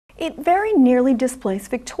It very nearly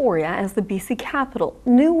displaced Victoria as the BC capital.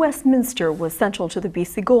 New Westminster was central to the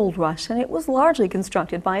BC Gold Rush, and it was largely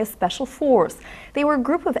constructed by a special force. They were a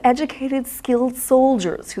group of educated, skilled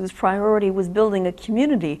soldiers whose priority was building a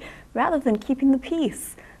community rather than keeping the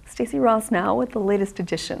peace. Stacey Ross now with the latest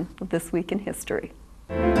edition of This Week in History.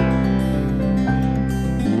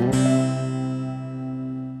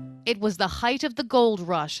 It was the height of the gold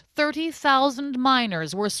rush. 30,000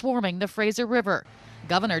 miners were swarming the Fraser River.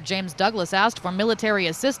 Governor James Douglas asked for military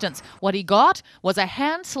assistance. What he got was a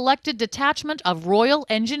hand-selected detachment of Royal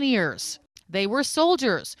Engineers. They were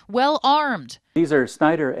soldiers, well armed. These are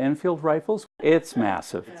Snider Enfield rifles. It's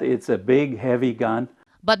massive. It's a big, heavy gun.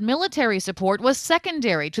 But military support was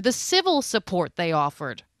secondary to the civil support they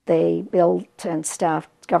offered. They built and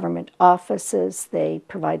staffed government offices, they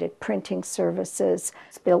provided printing services,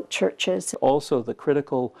 built churches. Also the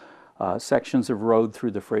critical sections of road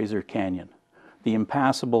through the Fraser Canyon. The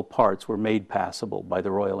impassable parts were made passable by the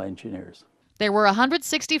Royal Engineers. There were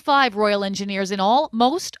 165 Royal Engineers in all.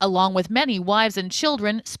 Most, along with many wives and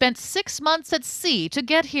children, spent 6 months at sea to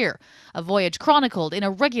get here, a voyage chronicled in a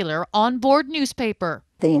regular on-board newspaper.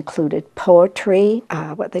 They included poetry,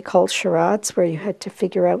 what they called charades, where you had to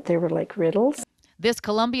figure out they were like riddles. This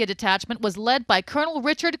Columbia detachment was led by Colonel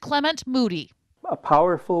Richard Clement Moody. A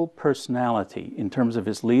powerful personality in terms of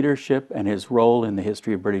his leadership and his role in the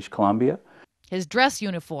history of British Columbia. His dress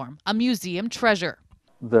uniform, a museum treasure.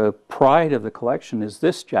 The pride of the collection is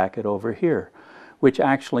this jacket over here, which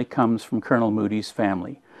actually comes from Colonel Moody's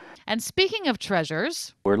family. And speaking of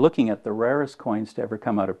treasures, we're looking at the rarest coins to ever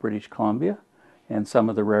come out of British Columbia and some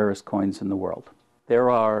of the rarest coins in the world. There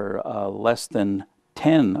are less than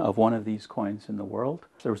 10 of one of these coins in the world.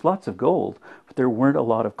 There was lots of gold, but there weren't a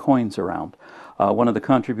lot of coins around. One of the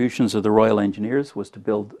contributions of the Royal Engineers was to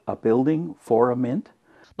build a building for a mint.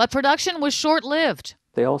 But production was short-lived.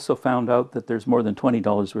 They also found out that there's more than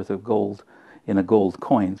 $20 worth of gold in a gold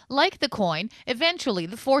coin. Like the coin, eventually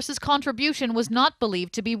the force's contribution was not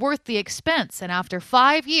believed to be worth the expense, and after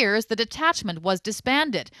 5 years the detachment was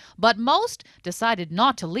disbanded. But most decided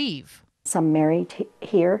not to leave. Some married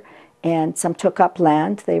here and some took up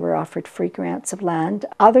land. They were offered free grants of land.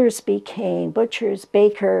 Others became butchers,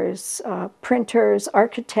 bakers, printers,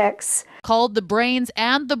 architects. Called the brains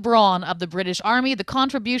and the brawn of the British Army, the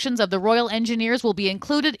contributions of the Royal Engineers will be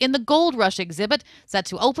included in the Gold Rush exhibit set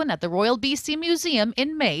to open at the Royal BC Museum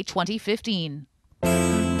in May 2015.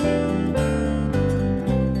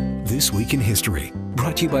 This Week in History,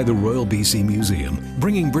 brought to you by the Royal BC Museum,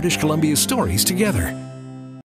 bringing British Columbia stories together.